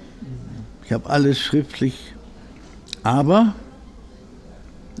 Ich habe alles schriftlich, aber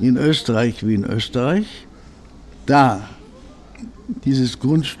in Österreich wie in Österreich, da dieses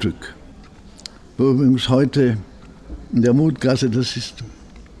Grundstück, wo übrigens heute in der Mutgasse, das ist,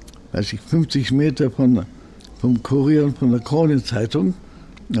 50 Meter vom Kurier und von der Kronenzeitung,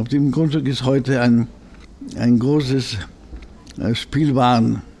 auf dem Grundstück ist heute ein großes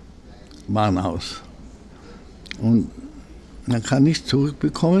Spielwarenhaus. Und man kann nichts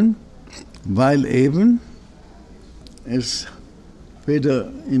zurückbekommen, weil eben es weder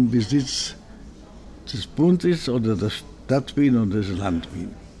im Besitz des Bundes oder der Stadt Wien oder des Land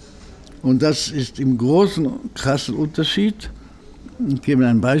Wien. Und das ist im großen, krassen Unterschied. Ich gebe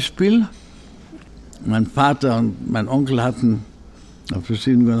ein Beispiel. Mein Vater und mein Onkel hatten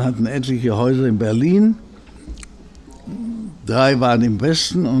etliche Häuser in Berlin. 3 waren im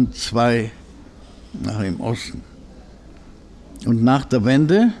Westen und 2 im Osten. Und nach der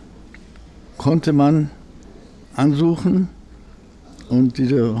Wende konnte man ansuchen und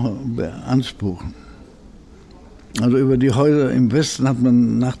diese beanspruchen. Also über die Häuser im Westen hat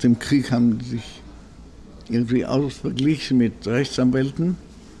man nach dem Krieg, haben sich irgendwie ausverglichen mit Rechtsanwälten.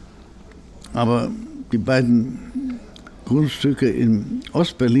 Aber die beiden Grundstücke in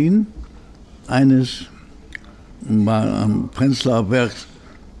Ostberlin, eines war am Prenzlauer Berg,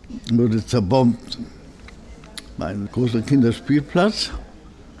 wurde zerbombt, war ein großer Kinderspielplatz.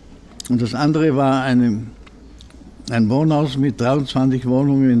 Und das andere war ein Wohnhaus mit 23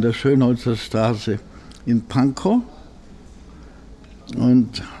 Wohnungen in der Schönholzer Straße in Pankow.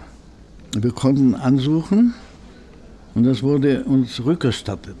 Und wir konnten ansuchen und das wurde uns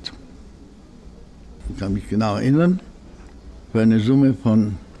rückerstattet. Ich kann mich genau erinnern, für eine Summe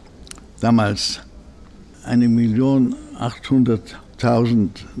von damals 1.800.000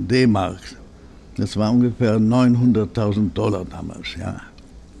 D-Mark. Das war ungefähr 900.000 Dollar damals, ja.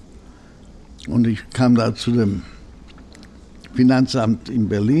 Und ich kam da zu dem Finanzamt in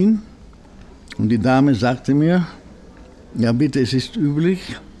Berlin und die Dame sagte mir, ja bitte, es ist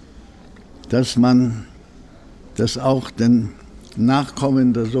üblich, dass man das auch den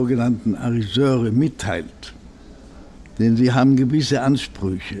Nachkommen der sogenannten Ariseure mitteilt. Denn sie haben gewisse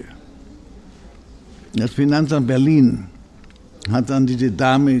Ansprüche. Das Finanzamt Berlin hat an diese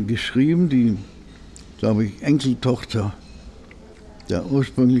Dame geschrieben, die, glaube ich, Enkeltochter der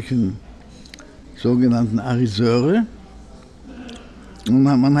ursprünglichen sogenannten Ariseure. Und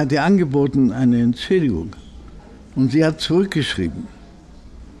man hat ihr angeboten eine Entschädigung. Und sie hat zurückgeschrieben,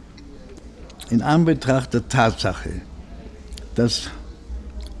 in Anbetracht der Tatsache, dass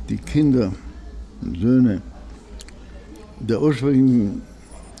die Kinder und Söhne der ursprünglichen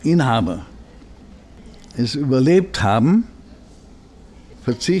Inhaber es überlebt haben,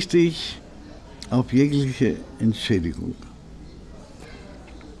 verzichte ich auf jegliche Entschädigung.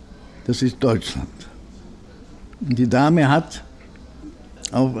 Das ist Deutschland. Und die Dame hat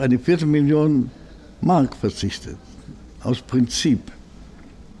auf eine 250.000 Mark verzichtet, aus Prinzip.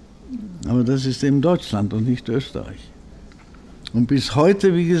 Aber das ist eben Deutschland und nicht Österreich. Und bis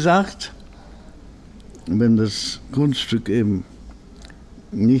heute, wie gesagt, wenn das Grundstück eben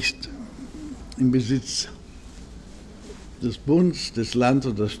nicht im Besitz des Bundes, des Landes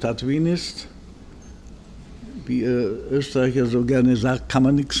oder der Stadt Wien ist, wie Österreicher so gerne sagt, kann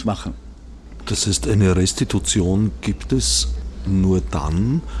man nichts machen. Das heißt, eine Restitution gibt es nur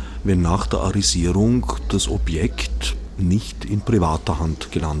dann, wenn nach der Arisierung das Objekt nicht in privater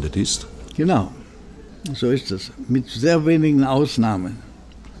Hand gelandet ist? Genau, so ist es, mit sehr wenigen Ausnahmen.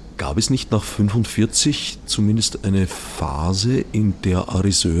 Gab es nicht nach 1945 zumindest eine Phase, in der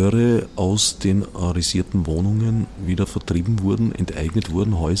Ariseure aus den arisierten Wohnungen wieder vertrieben wurden, enteignet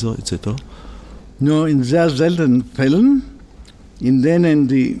wurden, Häuser etc.? Nur in sehr seltenen Fällen, in denen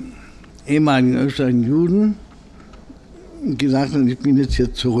die ehemaligen österreichischen Juden gesagt haben, ich bin jetzt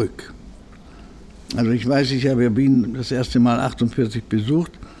hier zurück. Also ich weiß, ich habe Wien das erste Mal 1948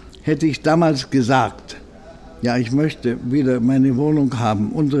 besucht, hätte ich damals gesagt, ja, ich möchte wieder meine Wohnung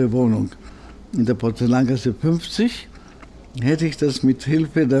haben, unsere Wohnung in der Porzellangasse 50, hätte ich das mit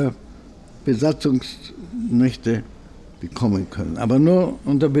Hilfe der Besatzungsmächte bekommen können. Aber nur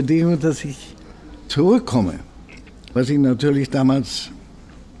unter Bedingung, dass ich zurückkomme, was ich natürlich damals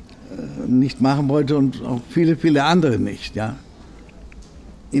nicht machen wollte und auch viele, viele andere nicht. Ja.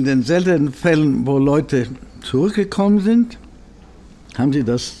 In den seltenen Fällen, wo Leute zurückgekommen sind, haben sie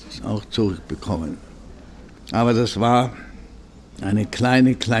das auch zurückbekommen. Aber das war eine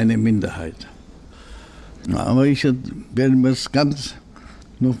kleine, kleine Minderheit. Aber ich werde mir das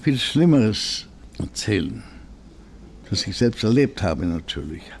noch viel Schlimmeres erzählen, das ich selbst erlebt habe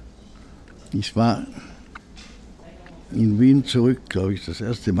natürlich. Ich war in Wien zurück, glaube ich, das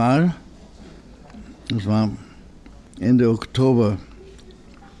erste Mal. Das war Ende Oktober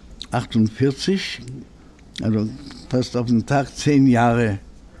 1948, also fast auf den Tag 10 Jahre,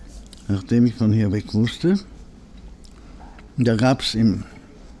 nachdem ich von hier weg musste. Da gab es im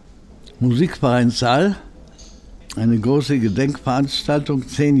Musikvereinssaal eine große Gedenkveranstaltung,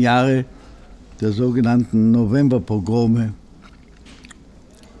 10 Jahre der sogenannten Novemberpogrome,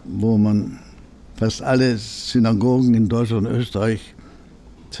 wo man fast alle Synagogen in Deutschland und Österreich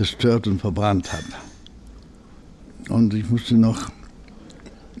zerstört und verbrannt hat. Und ich musste noch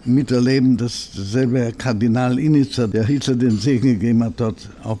miterleben, dass derselbe Herr Kardinal Innitzer, der Hitler den Segen gegeben hat, dort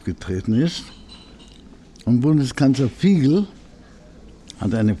aufgetreten ist. Und Bundeskanzler Fiegel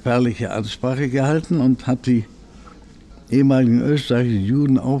hat eine feierliche Ansprache gehalten und hat die ehemaligen österreichischen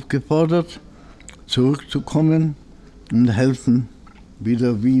Juden aufgefordert, zurückzukommen und helfen,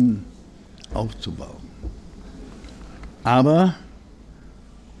 wieder Wien aufzubauen. Aber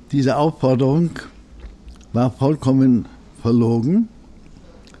diese Aufforderung war vollkommen verlogen,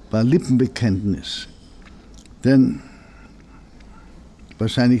 war Lippenbekenntnis. Denn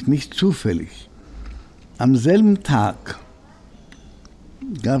wahrscheinlich nicht zufällig, am selben Tag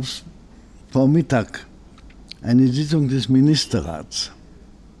gab es vor Mittag eine Sitzung des Ministerrats.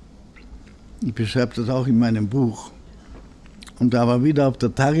 Ich beschreibe das auch in meinem Buch. Und da war wieder auf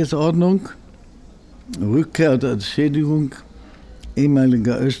der Tagesordnung Rückkehr oder Entschädigung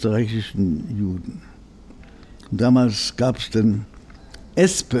ehemaliger österreichischen Juden. Und damals gab es den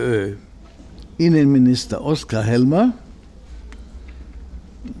SPÖ-Innenminister Oskar Helmer.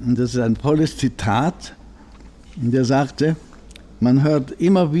 Und das ist ein tolles Zitat. Und der sagte, man hört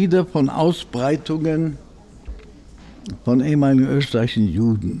immer wieder von Ausbreitungen von ehemaligen österreichischen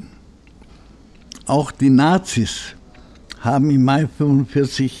Juden. Auch die Nazis haben im Mai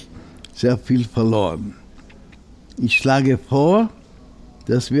 1945 sehr viel verloren. Ich schlage vor,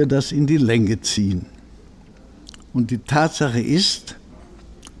 dass wir das in die Länge ziehen. Und die Tatsache ist,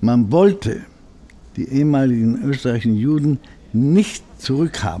 man wollte die ehemaligen österreichischen Juden nicht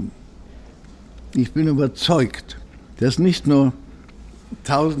zurückhaben. Ich bin überzeugt, dass nicht nur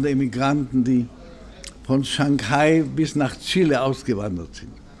tausende Emigranten, die von Shanghai bis nach Chile ausgewandert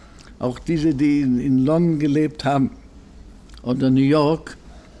sind, auch diese, die in London gelebt haben oder New York,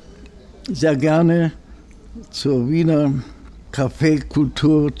 sehr gerne zur Wiener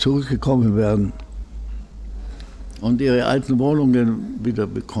Kaffeekultur zurückgekommen werden und ihre alten Wohnungen wieder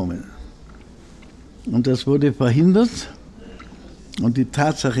bekommen. Und das wurde verhindert. Und die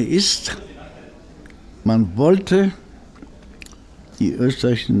Tatsache ist, man wollte die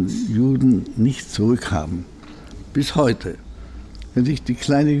österreichischen Juden nicht zurückhaben. Bis heute. Wenn sich die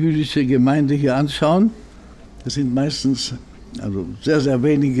kleine jüdische Gemeinde hier anschauen, das sind meistens sehr, sehr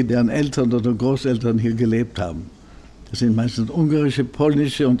wenige, deren Eltern oder Großeltern hier gelebt haben. Das sind meistens ungarische,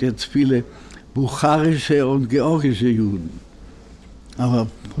 polnische und jetzt viele bucharische und georgische Juden. Aber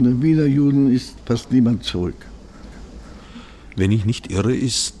von den Wiener Juden ist fast niemand zurück. Wenn ich nicht irre,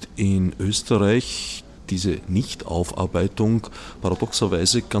 ist in Österreich diese Nichtaufarbeitung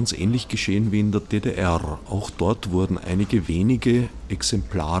paradoxerweise ganz ähnlich geschehen wie in der DDR. Auch dort wurden einige wenige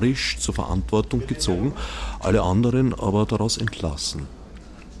exemplarisch zur Verantwortung gezogen, alle anderen aber daraus entlassen.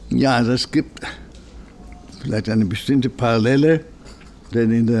 Ja, also es gibt vielleicht eine bestimmte Parallele, denn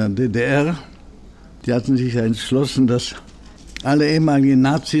in der DDR, die hatten sich ja entschlossen, dass alle ehemaligen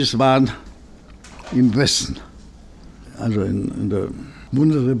Nazis waren im Westen, also in der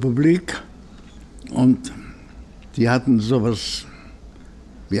Bundesrepublik, und die hatten sowas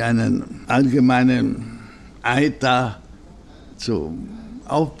wie einen allgemeinen Eid da zum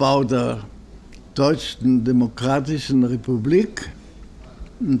Aufbau der Deutschen Demokratischen Republik,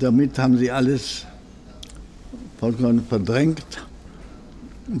 und damit haben sie alles vollkommen verdrängt.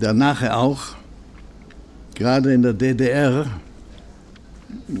 Danach auch, gerade in der DDR,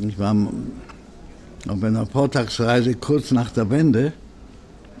 ich war auf einer Vortagsreise kurz nach der Wende,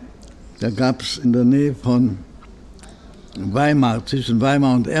 da gab es in der Nähe von Weimar, zwischen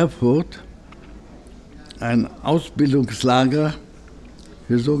Weimar und Erfurt, ein Ausbildungslager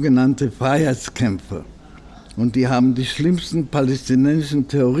für sogenannte Freiheitskämpfer. Und die haben die schlimmsten palästinensischen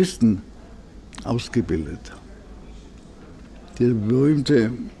Terroristen ausgebildet. Die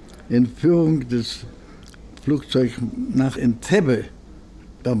berühmte Entführung des Flugzeugs nach Entebbe,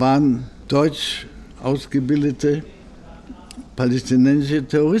 da waren deutsch ausgebildete palästinensische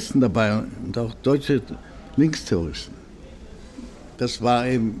Terroristen dabei und auch deutsche Linksterroristen. Das war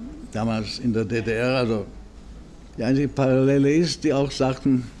eben damals in der DDR, also die einzige Parallele ist, die auch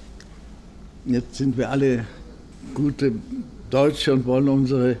sagten, jetzt sind wir alle gute Deutsche und wollen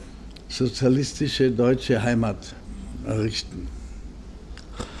unsere sozialistische deutsche Heimat errichten.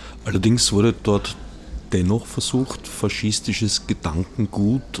 Allerdings wurde dort dennoch versucht, faschistisches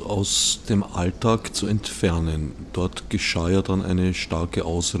Gedankengut aus dem Alltag zu entfernen. Dort geschah ja dann eine starke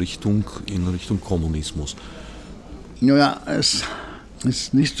Ausrichtung in Richtung Kommunismus. Naja, es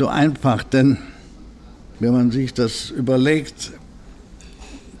ist nicht so einfach, denn wenn man sich das überlegt,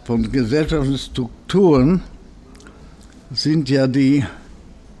 von gesellschaftlichen Strukturen sind ja die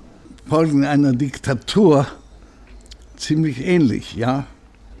Folgen einer Diktatur ziemlich ähnlich, ja.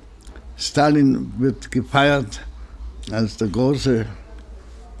 Stalin wird gefeiert als der große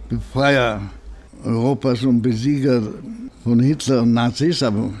Befreier Europas und Besieger von Hitler und Nazis,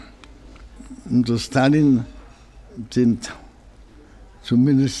 aber unter Stalin sind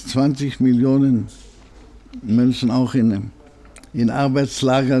zumindest 20 Millionen Menschen auch in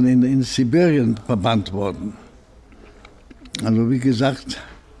Arbeitslagern in Sibirien verbannt worden. Also wie gesagt,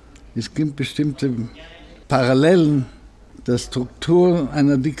 es gibt bestimmte Parallelen der Struktur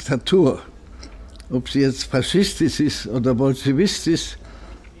einer Diktatur. Ob sie jetzt faschistisch ist oder bolschewistisch,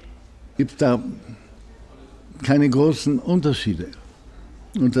 gibt da keine großen Unterschiede.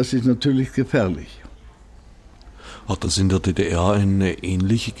 Und das ist natürlich gefährlich. Hat das in der DDR eine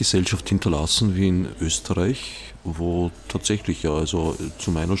ähnliche Gesellschaft hinterlassen wie in Österreich, wo tatsächlich ja also zu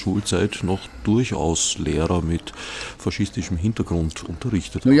meiner Schulzeit noch durchaus Lehrer mit faschistischem Hintergrund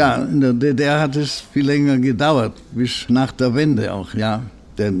unterrichtet haben? Ja, in der DDR hat es viel länger gedauert, bis nach der Wende auch, ja.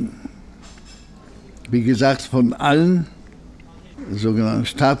 Denn, wie gesagt, von allen sogenannten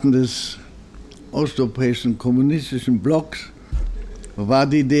Staaten des osteuropäischen kommunistischen Blocks war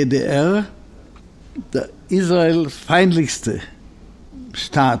die DDR der israelfeindlichste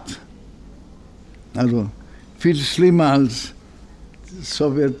Staat. Also viel schlimmer als die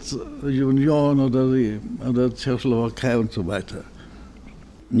Sowjetunion oder Tschechoslowakei und so weiter.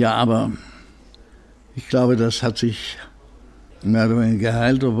 Ja, aber ich glaube, das hat sich mehr oder weniger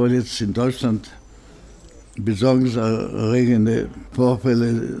geheilt, obwohl jetzt in Deutschland besorgniserregende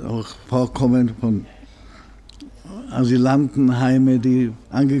Vorfälle auch vorkommen von Asylantenheime, die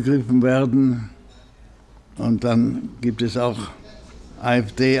angegriffen werden. Und dann gibt es auch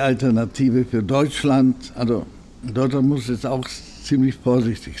AfD-Alternative für Deutschland. Also Deutschland muss jetzt auch ziemlich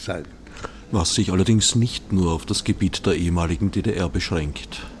vorsichtig sein. Was sich allerdings nicht nur auf das Gebiet der ehemaligen DDR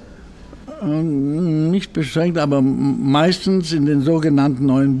beschränkt. Nicht beschränkt, aber meistens in den sogenannten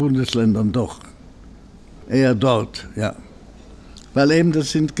neuen Bundesländern doch. Eher dort, ja. Weil eben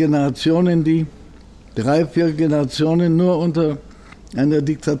das sind Generationen, die 3-4 Generationen nur unter einer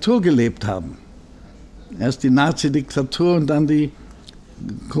Diktatur gelebt haben. Erst die Nazi-Diktatur und dann die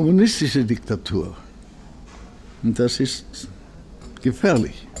kommunistische Diktatur. Und das ist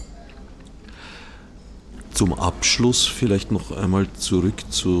gefährlich. Zum Abschluss vielleicht noch einmal zurück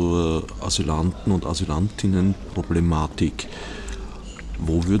zur Asylanten- und Asylantinnen-Problematik.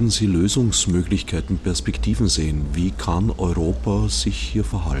 Wo würden Sie Lösungsmöglichkeiten, Perspektiven sehen? Wie kann Europa sich hier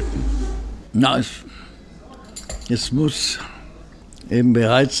verhalten? Na, es muss eben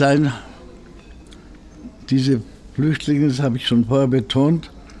bereit sein, diese Flüchtlinge, das habe ich schon vorher betont,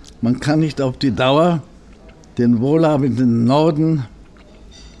 man kann nicht auf die Dauer den wohlhabenden Norden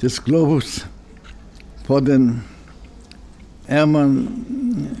des Globus vor den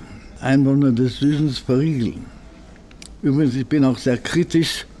ärmeren Einwohnern des Südens verriegeln. Übrigens, ich bin auch sehr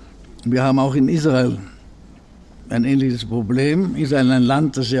kritisch. Wir haben auch in Israel ein ähnliches Problem. Israel ist ein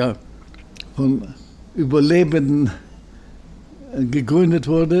Land, das ja von Überlebenden gegründet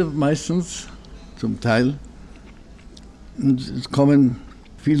wurde, meistens, zum Teil. Und es kommen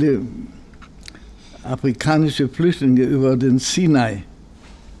viele afrikanische Flüchtlinge über den Sinai,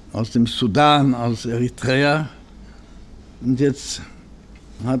 aus dem Sudan, aus Eritrea. Und jetzt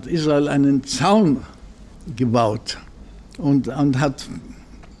hat Israel einen Zaun gebaut und hat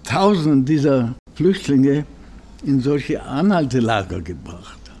Tausende dieser Flüchtlinge in solche Anhaltelager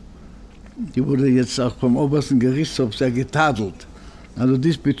gebracht. Die wurde jetzt auch vom obersten Gerichtshof sehr getadelt. Also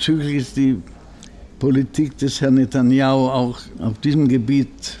diesbezüglich ist die Politik des Herrn Netanyahu auch auf diesem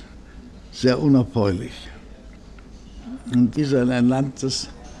Gebiet sehr unerfreulich. Und Israel ist ein Land, das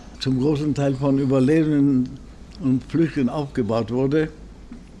zum großen Teil von Überlebenden und Flüchtlingen aufgebaut wurde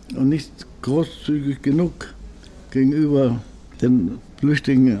und nicht großzügig genug gegenüber den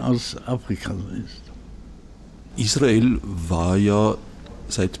Flüchtlingen aus Afrika ist. Israel war ja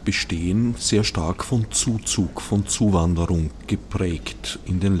seit Bestehen sehr stark von Zuzug, von Zuwanderung geprägt.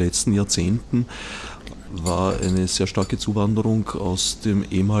 In den letzten Jahrzehnten war eine sehr starke Zuwanderung aus dem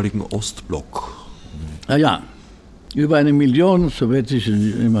ehemaligen Ostblock. Ja, über 1 Million sowjetische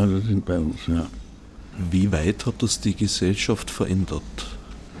Einwohner sind bei uns. Ja. Wie weit hat das die Gesellschaft verändert?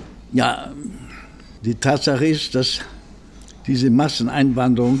 Ja, die Tatsache ist, dass diese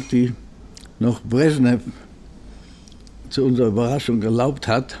Masseneinwanderung, die noch Brezhnev zu unserer Überraschung erlaubt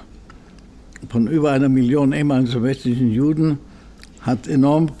hat, von über 1 Million ehemaligen sowjetischen Juden, hat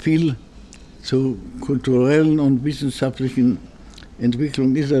enorm viel zur kulturellen und wissenschaftlichen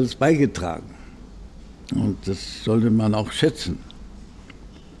Entwicklung Israels beigetragen. Und das sollte man auch schätzen.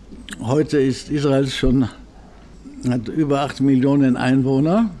 Heute ist Israel hat über 8 Millionen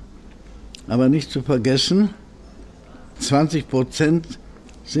Einwohner, aber nicht zu vergessen, 20%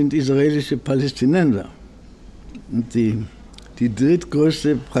 sind israelische Palästinenser. Und die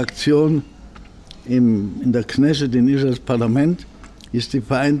drittgrößte Fraktion in der Knesset, in Israels Parlament, ist die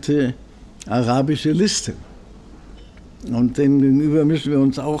Vereinte Arabische Liste. Und dem gegenüber müssen wir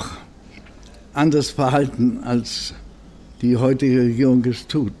uns auch anders verhalten, als die heutige Regierung es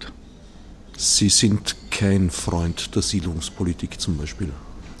tut. Sie sind kein Freund der Siedlungspolitik zum Beispiel.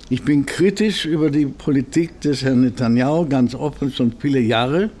 Ich bin kritisch über die Politik des Herrn Netanyahu, ganz offen schon viele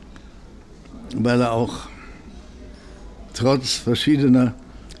Jahre, weil er auch trotz verschiedener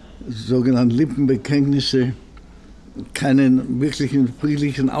sogenannten Lippenbekenntnisse keinen wirklichen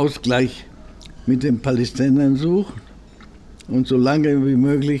friedlichen Ausgleich mit den Palästinensern sucht und so lange wie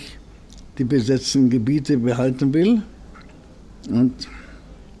möglich die besetzten Gebiete behalten will. Und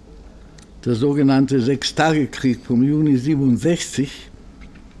der sogenannte Sechstagekrieg vom Juni 1967,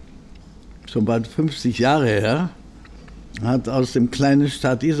 schon bald 50 Jahre her, hat aus dem kleinen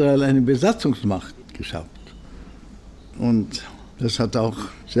Staat Israel eine Besatzungsmacht geschafft. Und das hat auch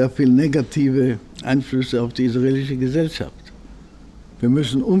sehr viele negative Einflüsse auf die israelische Gesellschaft. Wir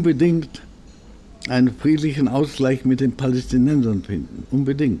müssen unbedingt einen friedlichen Ausgleich mit den Palästinensern finden.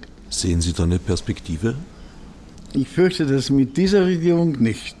 Unbedingt. Sehen Sie da eine Perspektive? Ich fürchte das mit dieser Regierung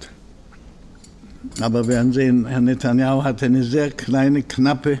nicht. Aber wir werden sehen, Herr Netanyahu hat eine sehr kleine,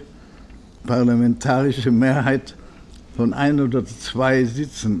 knappe parlamentarische Mehrheit von 1 oder 2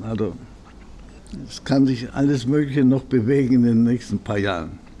 Sitzen. Also es kann sich alles Mögliche noch bewegen in den nächsten paar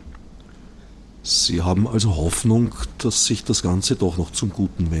Jahren. Sie haben also Hoffnung, dass sich das Ganze doch noch zum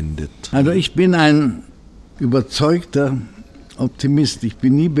Guten wendet? Also ich bin ein überzeugter Optimist. Ich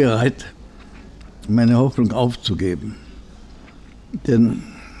bin nie bereit, meine Hoffnung aufzugeben. Denn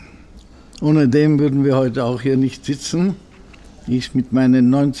ohne dem würden wir heute auch hier nicht sitzen. Ich mit meinen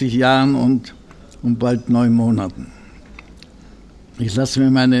 90 Jahren und bald 9 Monaten. Ich lasse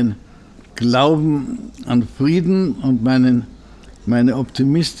mir meinen Glauben an Frieden und meine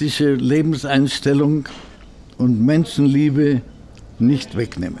optimistische Lebenseinstellung und Menschenliebe nicht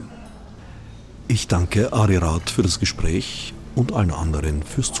wegnehmen. Ich danke Ari Rath für das Gespräch und allen anderen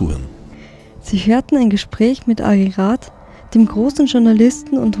fürs Zuhören. Sie hörten ein Gespräch mit Ari Rath, dem großen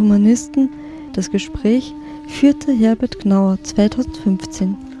Journalisten und Humanisten. Das Gespräch führte Herbert Gnauer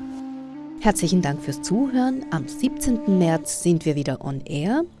 2015. Herzlichen Dank fürs Zuhören. Am 17. März sind wir wieder on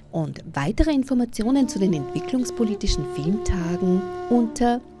air und weitere Informationen zu den entwicklungspolitischen Filmtagen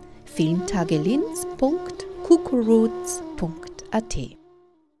unter filmtagelinz.kukuroots.at.